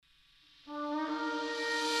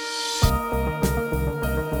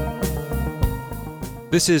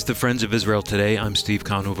This is the Friends of Israel Today. I'm Steve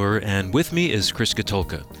Conover, and with me is Chris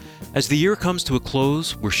Katulka. As the year comes to a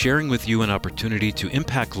close, we're sharing with you an opportunity to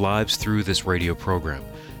impact lives through this radio program.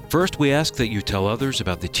 First, we ask that you tell others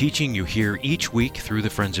about the teaching you hear each week through the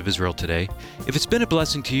Friends of Israel Today. If it's been a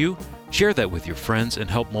blessing to you, share that with your friends and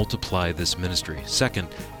help multiply this ministry. Second,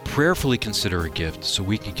 prayerfully consider a gift so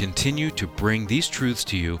we can continue to bring these truths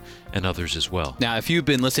to you and others as well. Now, if you've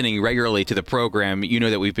been listening regularly to the program, you know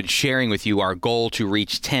that we've been sharing with you our goal to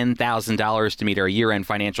reach $10,000 to meet our year-end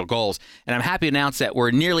financial goals. And I'm happy to announce that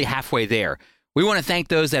we're nearly halfway there. We want to thank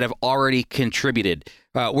those that have already contributed.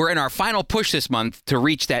 We're in our final push this month to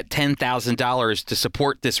reach that $10,000 to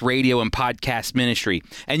support this radio and podcast ministry.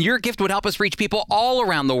 And your gift would help us reach people all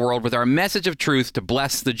around the world with our message of truth to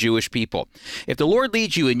bless the Jewish people. If the Lord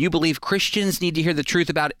leads you and you believe Christians need to hear the truth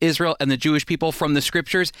about Israel and the Jewish people from the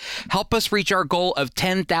scriptures, help us reach our goal of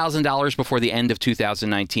 $10,000 before the end of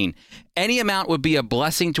 2019. Any amount would be a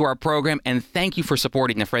blessing to our program, and thank you for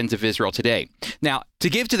supporting the Friends of Israel Today. Now, to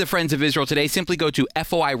give to the Friends of Israel Today, simply go to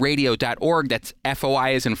foiradio.org. That's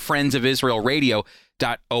FOI as in Friends of Israel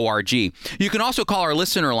Radio.org. You can also call our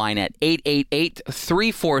listener line at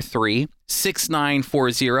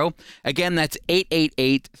 888-343-6940. Again, that's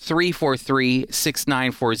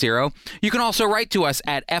 888-343-6940. You can also write to us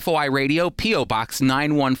at FOI Radio, P.O. Box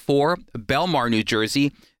 914, Belmar, New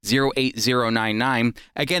Jersey, 08099.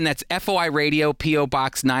 Again, that's FOI Radio, P.O.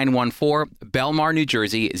 Box 914, Belmar, New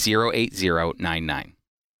Jersey, 08099.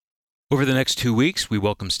 Over the next 2 weeks, we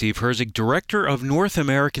welcome Steve Herzig, Director of North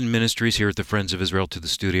American Ministries here at the Friends of Israel, to the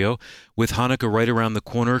studio. With Hanukkah right around the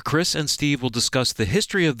corner, Chris and Steve will discuss the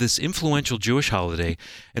history of this influential Jewish holiday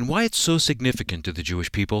and why it's so significant to the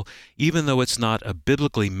Jewish people, even though it's not a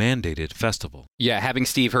biblically mandated festival. Yeah, having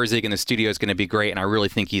Steve Herzig in the studio is going to be great, and I really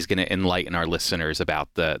think he's going to enlighten our listeners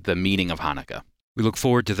about the meaning of Hanukkah. We look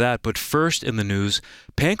forward to that, but first in the news,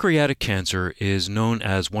 pancreatic cancer is known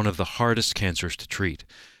as one of the hardest cancers to treat.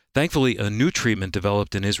 Thankfully, a new treatment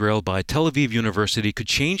developed in Israel by Tel Aviv University could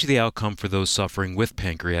change the outcome for those suffering with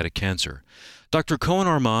pancreatic cancer. Dr. Cohen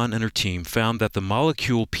Arman and her team found that the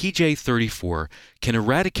molecule PJ34 can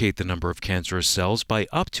eradicate the number of cancerous cells by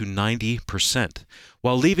up to 90%,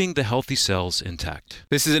 while leaving the healthy cells intact.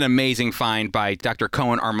 This is an amazing find by Dr.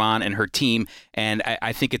 Cohen Arman and her team, and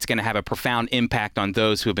I think it's going to have a profound impact on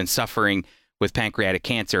those who have been suffering with pancreatic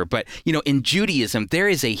cancer. But, you know, in Judaism, there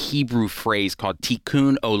is a Hebrew phrase called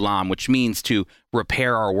tikkun olam, which means to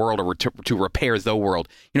repair our world or to repair the world.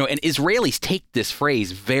 You know, and Israelis take this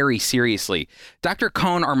phrase very seriously. Dr.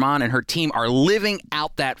 Cohen Arman and her team are living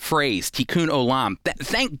out that phrase, tikkun olam.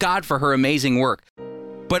 Thank God for her amazing work.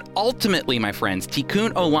 But ultimately, my friends,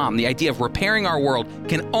 tikkun olam, the idea of repairing our world,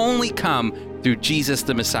 can only come through Jesus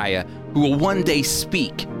the Messiah, who will one day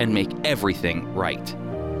speak and make everything right.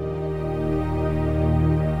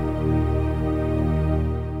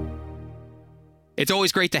 It's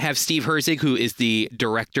always great to have Steve Herzig, who is the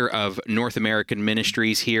Director of North American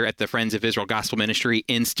Ministries here at the Friends of Israel Gospel Ministry,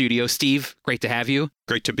 in studio. Steve, great to have you.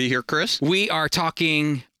 Great to be here, Chris. We are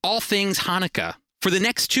talking all things Hanukkah for the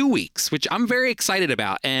next 2 weeks, which I'm very excited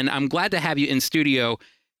about. And I'm glad to have you in studio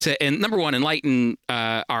to, and number one, enlighten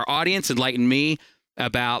our audience, enlighten me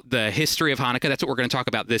about the history of Hanukkah. That's what we're going to talk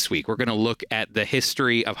about this week. We're going to look at the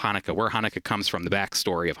history of Hanukkah, where Hanukkah comes from, the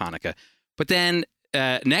backstory of Hanukkah. But then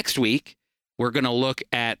next week, we're going to look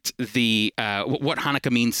at the what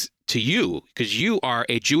Hanukkah means to you, because you are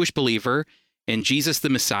a Jewish believer in Jesus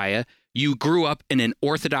the Messiah. You grew up in an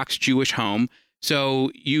Orthodox Jewish home,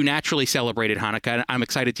 so you naturally celebrated Hanukkah. I'm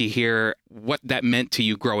excited to hear what that meant to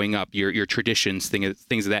you growing up, your traditions,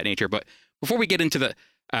 things of that nature. But before we get into the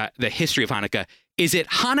history of Hanukkah, is it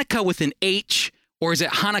Hanukkah with an H or is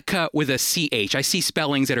it Hanukkah with a CH? I see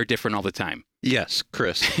spellings that are different all the time. Yes,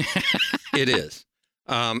 Chris, it is.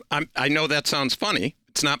 I know that sounds funny.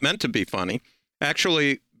 It's not meant to be funny.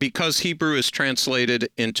 Actually, because Hebrew is translated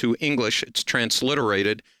into English, it's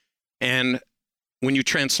transliterated. And when you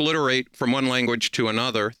transliterate from one language to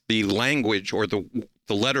another, the language or the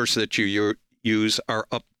letters that you use are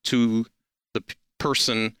up to the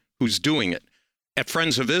person who's doing it. At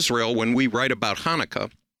Friends of Israel, when we write about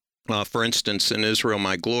Hanukkah, for instance, in Israel,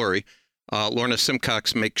 My Glory, Lorna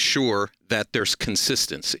Simcox makes sure that there's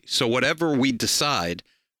consistency. So whatever we decide,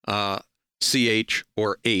 CH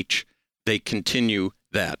or H, they continue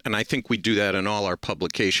that. And I think we do that in all our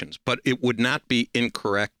publications. But it would not be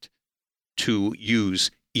incorrect to use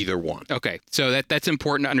either one. Okay, so that's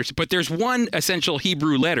important to understand. But there's one essential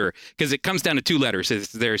Hebrew letter, because it comes down to two letters.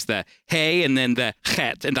 There's the Hey and then the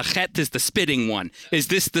Chet, and the Chet is the spitting one. Is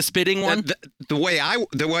this the spitting one? The way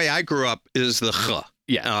I grew up is the Ch.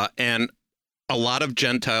 Yeah. And a lot of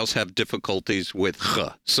Gentiles have difficulties with ch.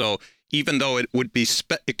 So even though it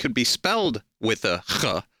could be spelled with a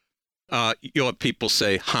ch, you'll have people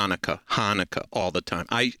say Hanukkah all the time.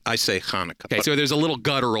 I say Hanukkah. Okay, so there's a little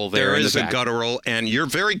guttural there. There is a guttural, and you're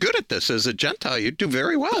very good at this as a Gentile. You do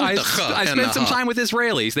very well with the ch. I spent some time with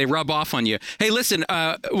Israelis. They rub off on you. Hey, listen,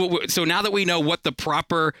 so now that we know what the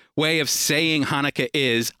proper way of saying Hanukkah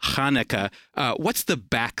is, Hanukkah, what's the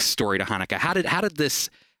backstory to Hanukkah? How did this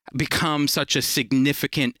become such a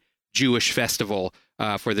significant Jewish festival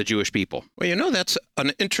for the Jewish people? Well, that's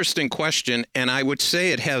an interesting question, and I would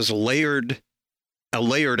say it has a layered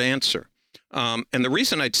answer. And the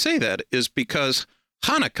reason I'd say that is because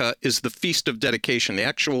Hanukkah is the Feast of Dedication. The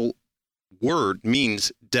actual word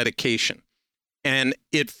means dedication. And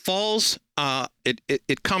it falls,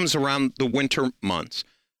 it comes around the winter months.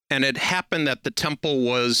 And it happened that the temple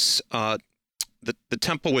was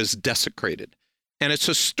desecrated. And it's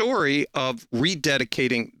a story of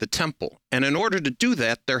rededicating the temple. And in order to do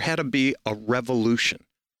that, there had to be a revolution,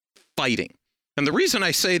 fighting. And the reason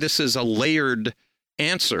I say this is a layered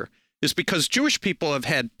answer is because Jewish people have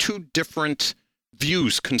had two different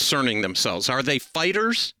views concerning themselves. Are they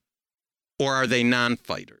fighters or are they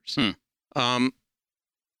non-fighters?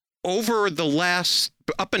 Over the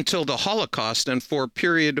up until the Holocaust, and for a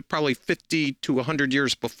period of probably 50 to 100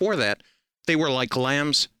 years before that, they were like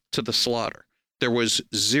lambs to the slaughter. There was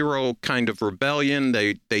zero kind of rebellion.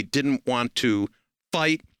 They didn't want to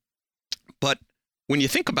fight. But when you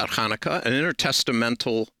think about Hanukkah, an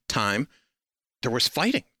intertestamental time, there was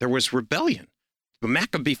fighting. There was rebellion. The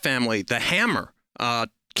Maccabee family, the hammer,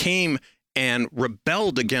 came and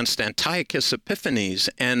rebelled against Antiochus Epiphanes,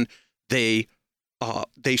 and they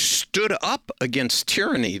stood up against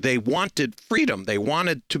tyranny. They wanted freedom. They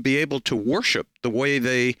wanted to be able to worship the way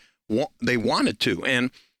they wanted to. And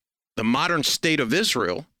the modern state of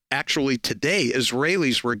Israel, actually today,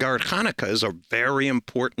 Israelis regard Hanukkah as a very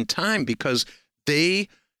important time because they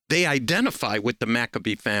identify with the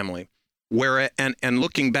Maccabee family. And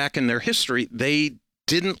looking back in their history, they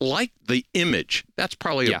didn't like the image. That's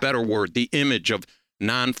probably a better word. The image of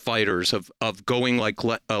non-fighters, of going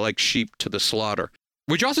like sheep to the slaughter.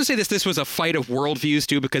 Would you also say this was a fight of worldviews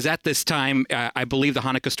too? Because at this time, I believe the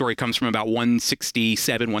Hanukkah story comes from about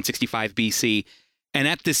 167, 165 BC. And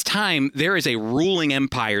at this time, there is a ruling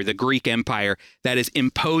empire, the Greek Empire, that is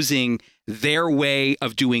imposing their way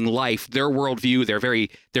of doing life, their worldview.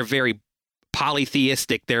 They're very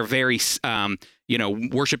polytheistic. They're very,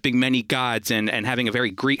 worshiping many gods and having a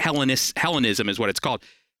very Greek Hellenism is what it's called.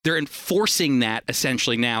 They're enforcing that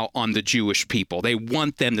essentially now on the Jewish people. They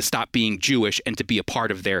want them to stop being Jewish and to be a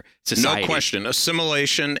part of their society. No question.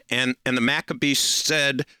 Assimilation. And the Maccabees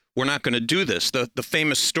said, we're not going to do this. The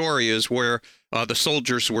famous story is where the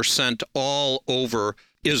soldiers were sent all over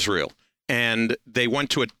Israel, and they went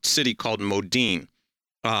to a city called Modin,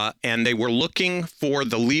 and they were looking for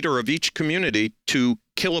the leader of each community to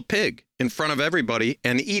kill a pig in front of everybody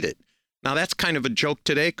and eat it. Now, that's kind of a joke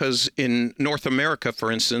today because in North America,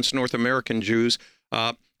 for instance, North American Jews,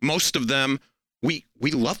 most of them, we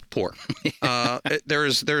love pork.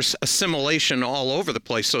 There's assimilation all over the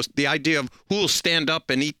place. So the idea of who will stand up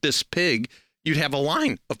and eat this pig, you'd have a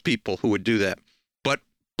line of people who would do that.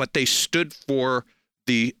 But they stood for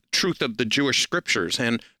the truth of the Jewish scriptures.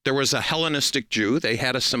 And there was a Hellenistic Jew. They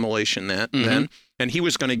had assimilation then. And he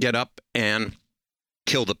was going to get up and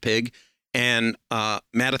kill the pig. And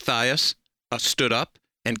Mattathias stood up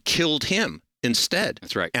and killed him instead.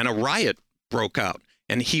 That's right. And a riot broke out.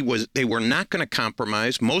 And they were not going to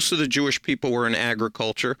compromise. Most of the Jewish people were in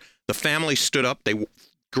agriculture. The family stood up.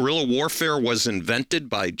 Guerrilla warfare was invented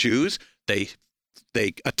by Jews. They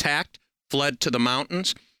attacked, fled to the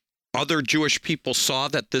mountains. Other Jewish people saw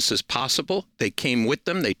that this is possible. They came with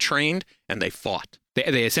them, they trained, and they fought.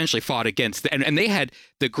 They essentially fought against, and they had,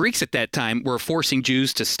 the Greeks at that time were forcing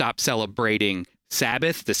Jews to stop celebrating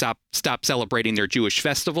Sabbath, to stop celebrating their Jewish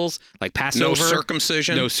festivals like Passover.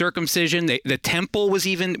 No circumcision. The temple was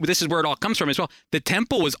even, this is where it all comes from as well. The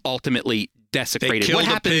temple was ultimately desecrated. They killed what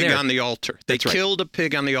happened a pig there? on the altar. They killed a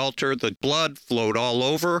pig on the altar. The blood flowed all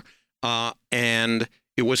over, and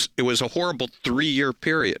it was a horrible 3-year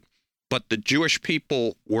period. But the Jewish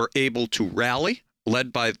people were able to rally,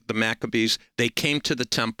 led by the Maccabees. They came to the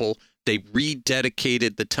temple. They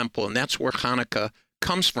rededicated the temple, and that's where Hanukkah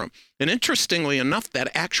comes from. And interestingly enough,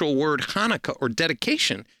 that actual word Hanukkah or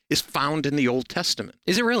dedication is found in the Old Testament.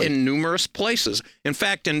 Is it really? In numerous places. In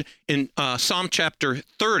fact, in Psalm chapter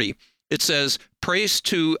 30, it says, praise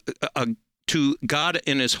to God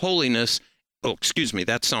in his holiness. Oh, excuse me,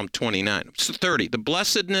 that's Psalm 29. It's 30. The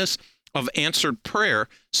blessedness of answered prayer.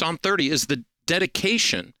 Psalm 30 is the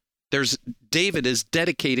dedication. There's David is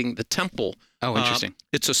dedicating the temple. Oh, interesting.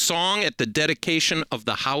 It's a song at the dedication of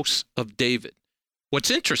the house of David.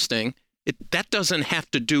 What's interesting, that doesn't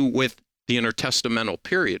have to do with the intertestamental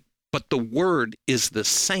period, but the word is the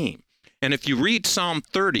same. And if you read Psalm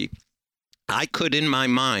 30, I could, in my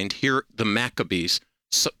mind, hear the Maccabees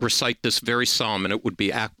recite this very psalm, and it would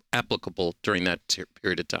be applicable during that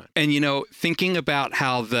period of time. And, thinking about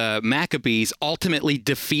how the Maccabees ultimately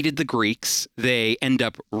defeated the Greeks, they end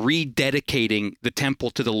up rededicating the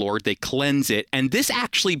temple to the Lord. They cleanse it. And this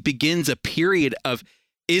actually begins a period of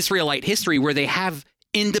Israelite history where they have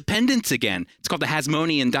independence again. It's called the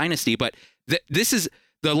Hasmonean dynasty. But this is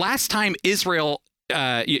the last time Israel,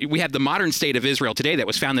 we have the modern state of Israel today that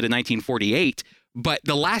was founded in 1948. But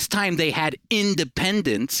the last time they had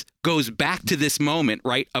independence goes back to this moment,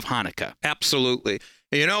 right, of Hanukkah. Absolutely.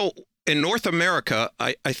 In North America,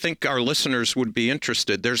 I think our listeners would be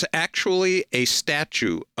interested. There's actually a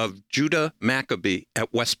statue of Judah Maccabee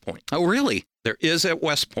at West Point. Oh, really? There is at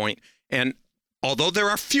West Point. And although there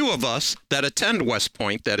are few of us that attend West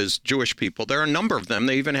Point, that is Jewish people, there are a number of them.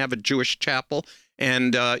 They even have a Jewish chapel.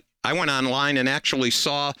 And I went online and actually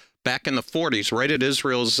saw back in the 40s, right at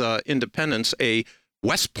Israel's independence, a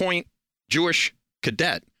West Point Jewish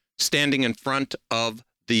cadet standing in front of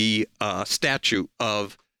the statue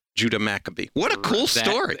of Judah Maccabee. What a cool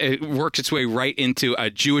story. It works its way right into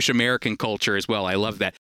a Jewish American culture as well. I love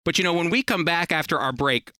that. But, when we come back after our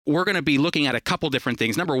break, we're going to be looking at a couple different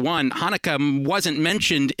things. Number one, Hanukkah wasn't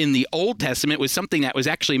mentioned in the Old Testament. It was something that was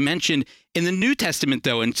actually mentioned in the New Testament,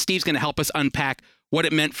 though. And Steve's going to help us unpack what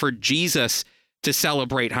it meant for Jesus to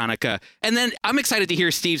celebrate Hanukkah. And then I'm excited to hear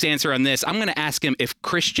Steve's answer on this. I'm going to ask him if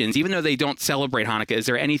Christians, even though they don't celebrate Hanukkah, is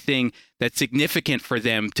there anything that's significant for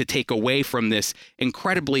them to take away from this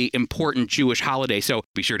incredibly important Jewish holiday? So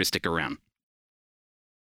be sure to stick around.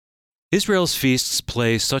 Israel's feasts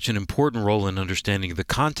play such an important role in understanding the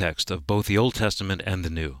context of both the Old Testament and the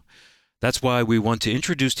New. That's why we want to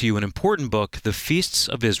introduce to you an important book, The Feasts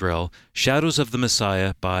of Israel, Shadows of the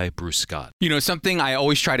Messiah by Bruce Scott. Something I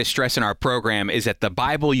always try to stress in our program is that the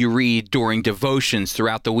Bible you read during devotions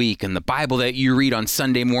throughout the week and the Bible that you read on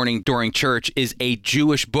Sunday morning during church is a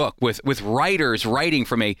Jewish book with writers writing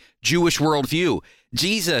from a Jewish worldview.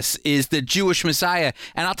 Jesus is the Jewish Messiah.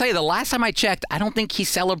 And I'll tell you, the last time I checked, I don't think he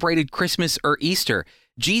celebrated Christmas or Easter.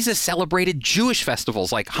 Jesus celebrated Jewish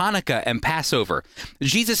festivals like Hanukkah and Passover.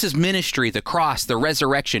 Jesus' ministry, the cross, the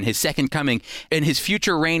resurrection, his second coming, and his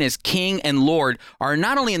future reign as King and Lord are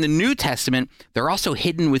not only in the New Testament, they're also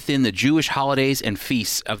hidden within the Jewish holidays and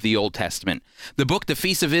feasts of the Old Testament. The book, The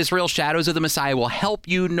Feasts of Israel, Shadows of the Messiah, will help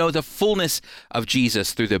you know the fullness of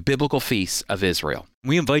Jesus through the biblical feasts of Israel.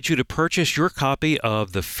 We invite you to purchase your copy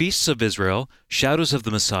of The Feasts of Israel, Shadows of the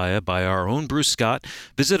Messiah by our own Bruce Scott.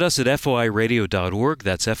 Visit us at foiradio.org.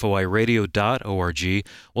 That's foiradio.org.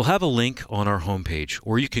 We'll have a link on our homepage,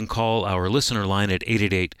 or you can call our listener line at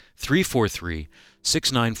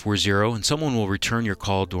 888-343-6940, and someone will return your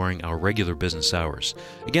call during our regular business hours.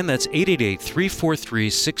 Again, that's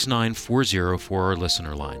 888-343-6940 for our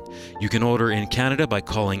listener line. You can order in Canada by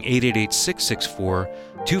calling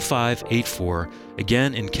 888-664-2584.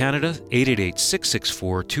 Again, in Canada,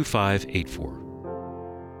 888-664-2584.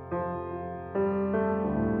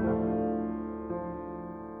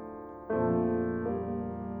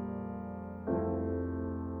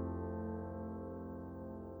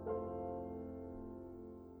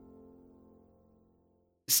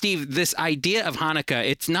 Steve, this idea of Hanukkah,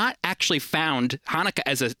 it's not actually found, Hanukkah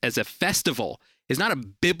as a festival is not a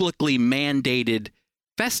biblically mandated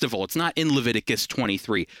festival. It's not in Leviticus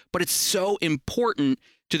 23, but it's so important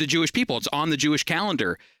to the Jewish people. It's on the Jewish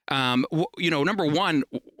calendar. Number one,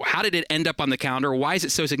 how did it end up on the calendar? Why is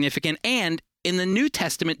it so significant? And in the New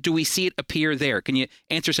Testament, do we see it appear there? Can you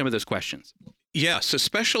answer some of those questions? Yes,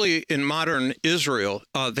 especially in modern Israel,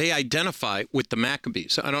 they identify with the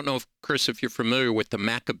Maccabees. I don't know, Chris, if you're familiar with the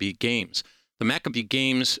Maccabee Games. The Maccabee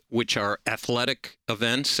Games, which are athletic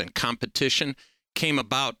events and competition, came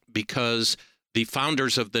about because the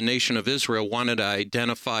founders of the nation of Israel wanted to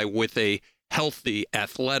identify with a healthy,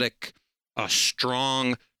 athletic,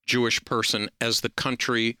 strong Jewish person as the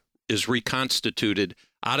country is reconstituted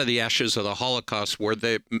out of the ashes of the Holocaust, where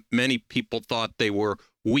many people thought they were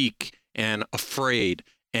weak and afraid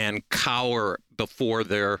and cower before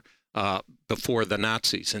the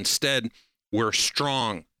Nazis. Instead, we're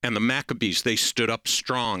strong. And the Maccabees, they stood up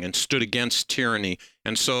strong and stood against tyranny.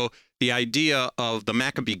 And so the idea of the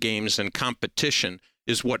Maccabee Games and competition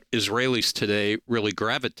is what Israelis today really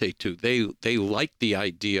gravitate to. They like the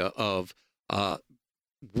idea of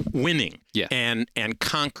winning and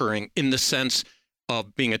conquering in the sense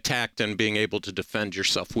of being attacked and being able to defend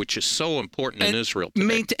yourself, which is so important in Israel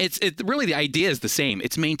today. Really, the idea is the same.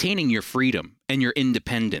 It's maintaining your freedom and your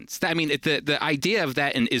independence. I mean, the idea of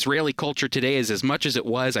that in Israeli culture today is as much as it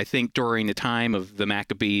was, I think, during the time of the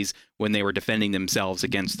Maccabees when they were defending themselves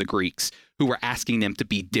against the Greeks, who were asking them to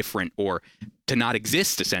be different or to not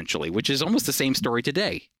exist, essentially, which is almost the same story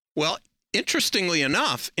today. Well, interestingly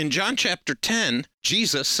enough, in John chapter 10,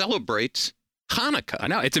 Jesus celebrates Hanukkah. I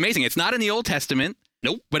know. It's amazing. It's not in the Old Testament.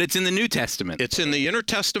 Nope. But it's in the New Testament. It's in the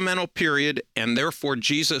intertestamental period, and therefore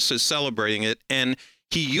Jesus is celebrating it. And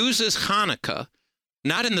he uses Hanukkah,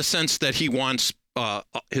 not in the sense that he wants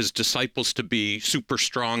his disciples to be super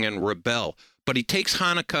strong and rebel, but he takes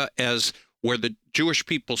Hanukkah as where the Jewish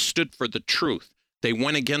people stood for the truth. They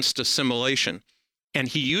went against assimilation. And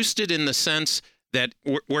he used it in the sense that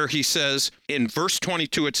where he says, in verse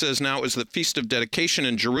 22, it says, now it was the Feast of Dedication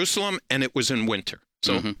in Jerusalem, and it was in winter.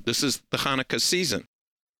 So this is the Hanukkah season.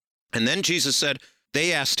 And then Jesus said,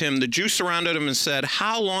 they asked him, the Jews surrounded him and said,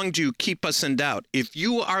 how long do you keep us in doubt? If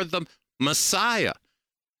you are the Messiah,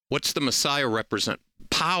 what's the Messiah represent?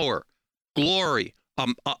 Power, glory,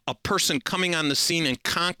 a person coming on the scene and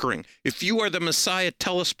conquering. If you are the Messiah,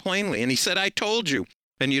 tell us plainly. And he said, I told you,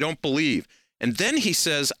 and you don't believe. And then he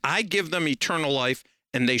says, I give them eternal life,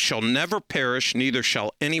 and they shall never perish, neither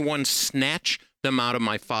shall anyone snatch them out of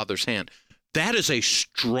my Father's hand. That is a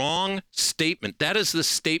strong statement. That is the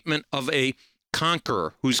statement of a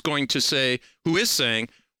conqueror who is saying,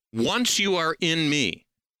 once you are in me,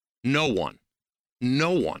 no one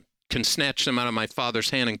can snatch them out of my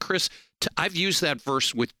Father's hand. And Chris, I've used that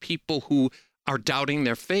verse with people who are doubting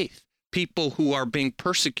their faith, people who are being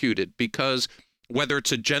persecuted because whether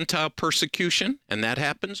it's a Gentile persecution, and that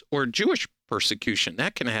happens, or Jewish persecution,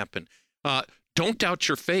 that can happen. Don't doubt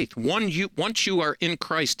your faith. Once you are in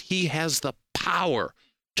Christ, he has the power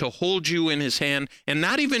to hold you in his hand, and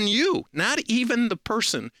not even the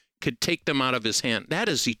person could take them out of his hand. That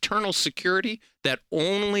is eternal security that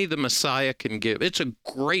only the Messiah can give. It's a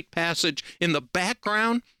great passage in the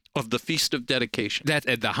background of the Feast of Dedication. That's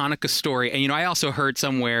the Hanukkah story. And, I also heard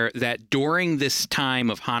somewhere that during this time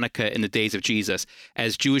of Hanukkah in the days of Jesus,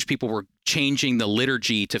 as Jewish people were changing the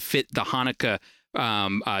liturgy to fit the Hanukkah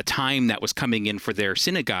time that was coming in for their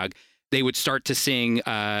synagogue, they would start to sing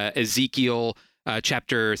Ezekiel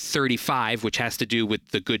chapter 35, which has to do with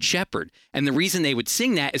the Good Shepherd. And the reason they would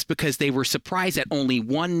sing that is because they were surprised that only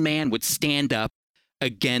one man would stand up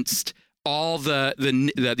against all the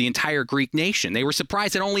entire Greek nation. They were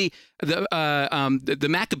surprised that only the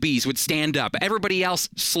Maccabees would stand up. Everybody else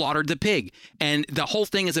slaughtered the pig. And the whole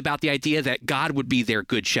thing is about the idea that God would be their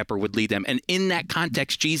good shepherd, would lead them. And in that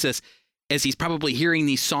context, Jesus, as he's probably hearing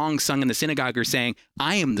these songs sung in the synagogue, are saying,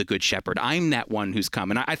 I am the good shepherd. I'm that one who's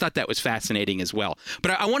come. And I thought that was fascinating as well.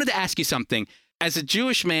 But I wanted to ask you something. As a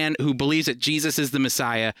Jewish man who believes that Jesus is the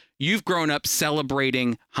Messiah, you've grown up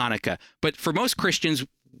celebrating Hanukkah. But for most Christians,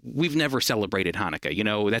 we've never celebrated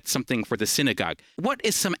Hanukkah. That's something for the synagogue. What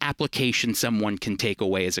is some application someone can take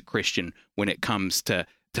away as a Christian when it comes to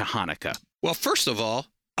Hanukkah? Well, first of all,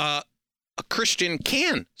 a Christian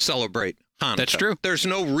can celebrate Hanukkah. That's true. There's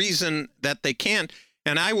no reason that they can't.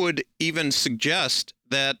 And I would even suggest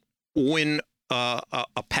that when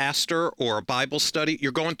a pastor or a Bible study,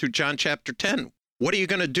 you're going through John chapter 10, what are you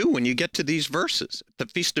going to do when you get to these verses, the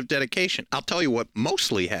Feast of Dedication? I'll tell you what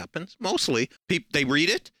mostly happens. Mostly, they read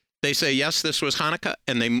it, they say, yes, this was Hanukkah,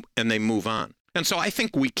 and they move on. And so I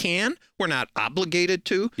think we can. We're not obligated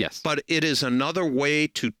to. Yes. But it is another way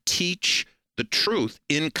to teach the truth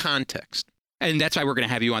in context. And that's why we're going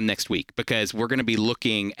to have you on next week, because we're going to be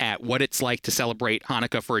looking at what it's like to celebrate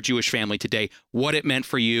Hanukkah for a Jewish family today, what it meant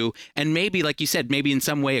for you. And maybe, like you said, maybe in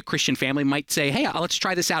some way a Christian family might say, hey, let's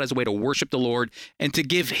try this out as a way to worship the Lord and to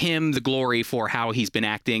give him the glory for how he's been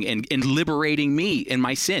acting and liberating me in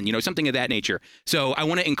my sin, something of that nature. So I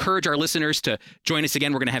want to encourage our listeners to join us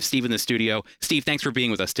again. We're going to have Steve in the studio. Steve, thanks for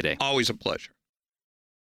being with us today. Always a pleasure.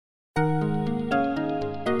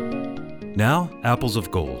 Now, Apples of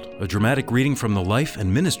Gold, a dramatic reading from the life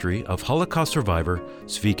and ministry of Holocaust survivor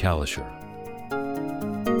Zvi Kalisher.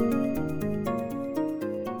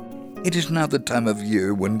 It is now the time of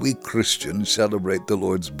year when we Christians celebrate the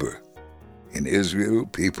Lord's birth. In Israel,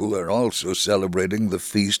 people are also celebrating the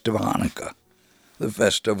Feast of Hanukkah, the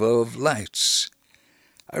Festival of Lights.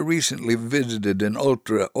 I recently visited an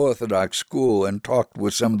ultra-orthodox school and talked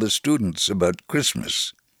with some of the students about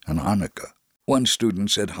Christmas and Hanukkah. One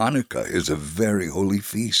student said Hanukkah is a very holy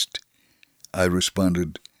feast. I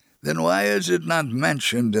responded, then why is it not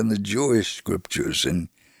mentioned in the Jewish scriptures, and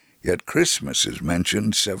yet Christmas is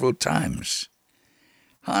mentioned several times?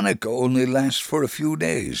 Hanukkah only lasts for a few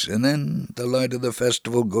days, and then the light of the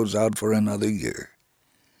festival goes out for another year.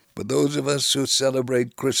 But those of us who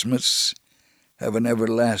celebrate Christmas have an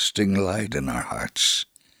everlasting light in our hearts.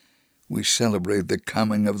 We celebrate the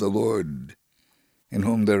coming of the Lord, in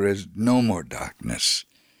whom there is no more darkness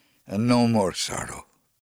and no more sorrow.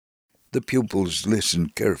 The pupils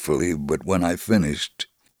listened carefully, but when I finished,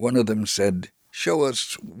 one of them said, "Show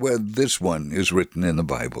us where this one is written in the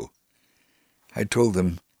Bible." I told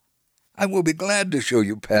them, "I will be glad to show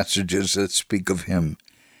you passages that speak of him,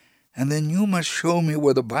 and then you must show me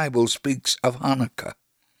where the Bible speaks of Hanukkah."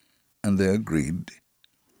 And they agreed.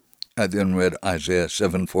 I then read Isaiah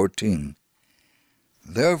 7:14.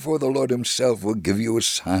 "Therefore the Lord himself will give you a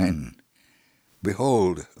sign.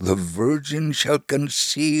 Behold, the virgin shall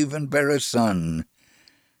conceive and bear a son,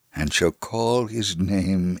 and shall call his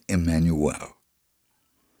name Emmanuel."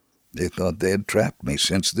 They thought they had trapped me,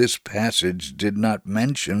 since this passage did not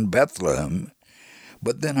mention Bethlehem.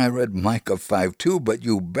 But then I read Micah 5:2, "But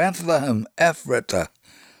you, Bethlehem Ephratah,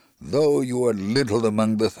 though you are little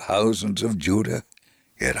among the thousands of Judah,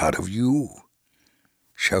 yet out of you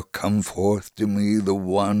shall come forth to me the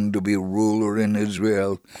one to be ruler in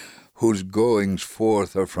Israel, whose goings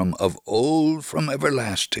forth are from of old, from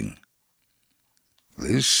everlasting."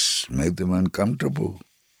 This made them uncomfortable.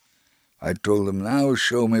 I told them, "Now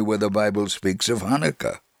show me where the Bible speaks of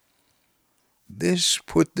Hanukkah." This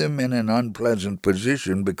put them in an unpleasant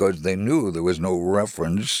position because they knew there was no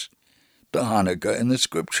reference to Hanukkah in the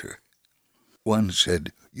Scripture. One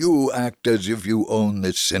said, "You act as if you own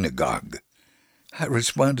this synagogue." I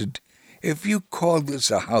responded, "If you call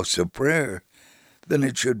this a house of prayer, then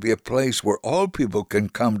it should be a place where all people can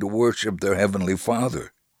come to worship their Heavenly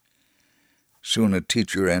Father." Soon a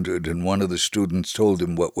teacher entered, and one of the students told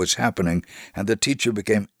him what was happening, and the teacher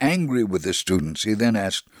became angry with the students. He then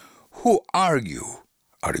asked, "Who are you?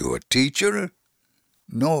 Are you a teacher?"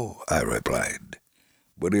 "No," I replied.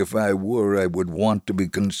 "But if I were, I would want to be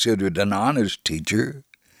considered an honest teacher.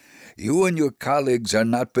 You and your colleagues are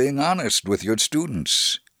not being honest with your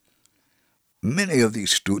students." Many of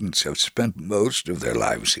these students have spent most of their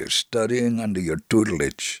lives here studying under your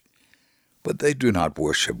tutelage, but they do not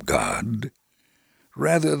worship God.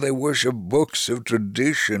 Rather, they worship books of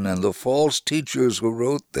tradition and the false teachers who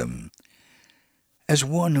wrote them. As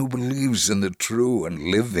one who believes in the true and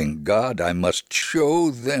living God, I must show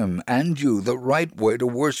them and you the right way to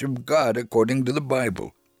worship God according to the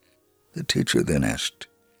Bible. The teacher then asked,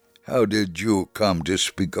 "How did you come to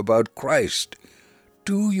speak about Christ?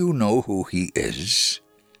 Do you know who he is?"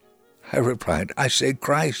 I replied, "I say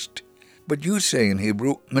Christ, but you say in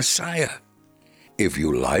Hebrew, Messiah. If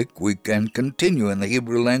you like, we can continue in the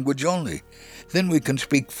Hebrew language only. Then we can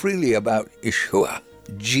speak freely about Yeshua,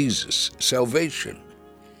 Jesus, salvation."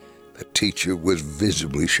 The teacher was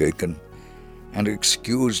visibly shaken and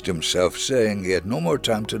excused himself, saying he had no more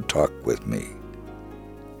time to talk with me.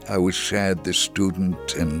 I was sad the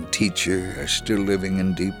student and teacher are still living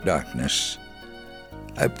in deep darkness.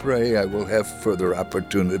 I pray I will have further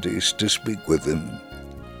opportunities to speak with them.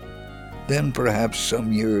 Then perhaps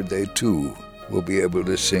some year they too will be able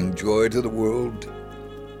to sing joy to the world.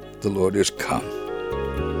 The Lord is come.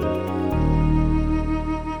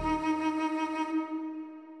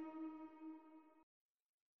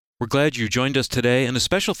 We're glad you joined us today, and a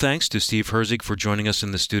special thanks to Steve Herzig for joining us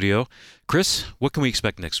in the studio. Chris, what can we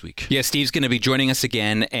expect next week? Yeah, Steve's going to be joining us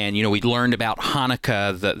again, and we learned about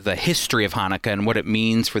Hanukkah, the history of Hanukkah, and what it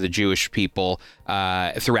means for the Jewish people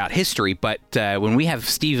throughout history. But when we have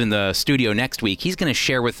Steve in the studio next week, he's going to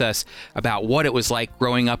share with us about what it was like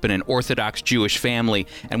growing up in an Orthodox Jewish family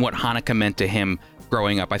and what Hanukkah meant to him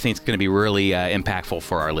growing up. I think it's going to be really impactful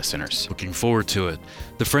for our listeners. Looking forward to it.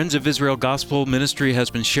 The Friends of Israel Gospel Ministry has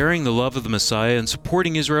been sharing the love of the Messiah and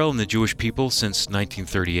supporting Israel and the Jewish people since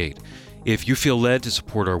 1938. If you feel led to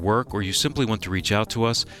support our work or you simply want to reach out to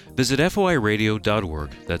us, visit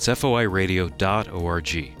foiradio.org. That's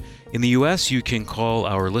foiradio.org. In the U.S., you can call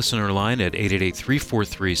our listener line at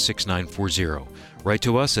 888-343-6940. Write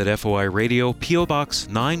to us at FOI Radio, P.O. Box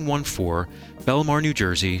 914, Belmar, New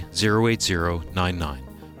Jersey, 08099.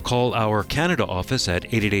 Call our Canada office at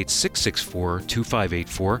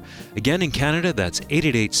 888-664-2584. Again, in Canada, that's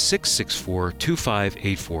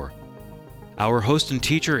 888-664-2584. Our host and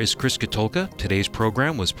teacher is Chris Katulka. Today's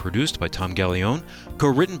program was produced by Tom Gallione,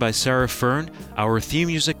 co-written by Sarah Fern. Our theme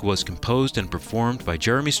music was composed and performed by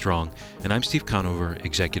Jeremy Strong, and I'm Steve Conover,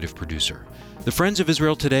 executive producer. The Friends of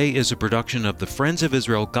Israel Today is a production of the Friends of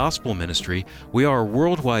Israel Gospel Ministry. We are a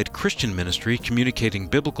worldwide Christian ministry communicating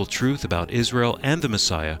biblical truth about Israel and the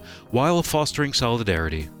Messiah while fostering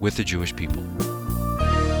solidarity with the Jewish people.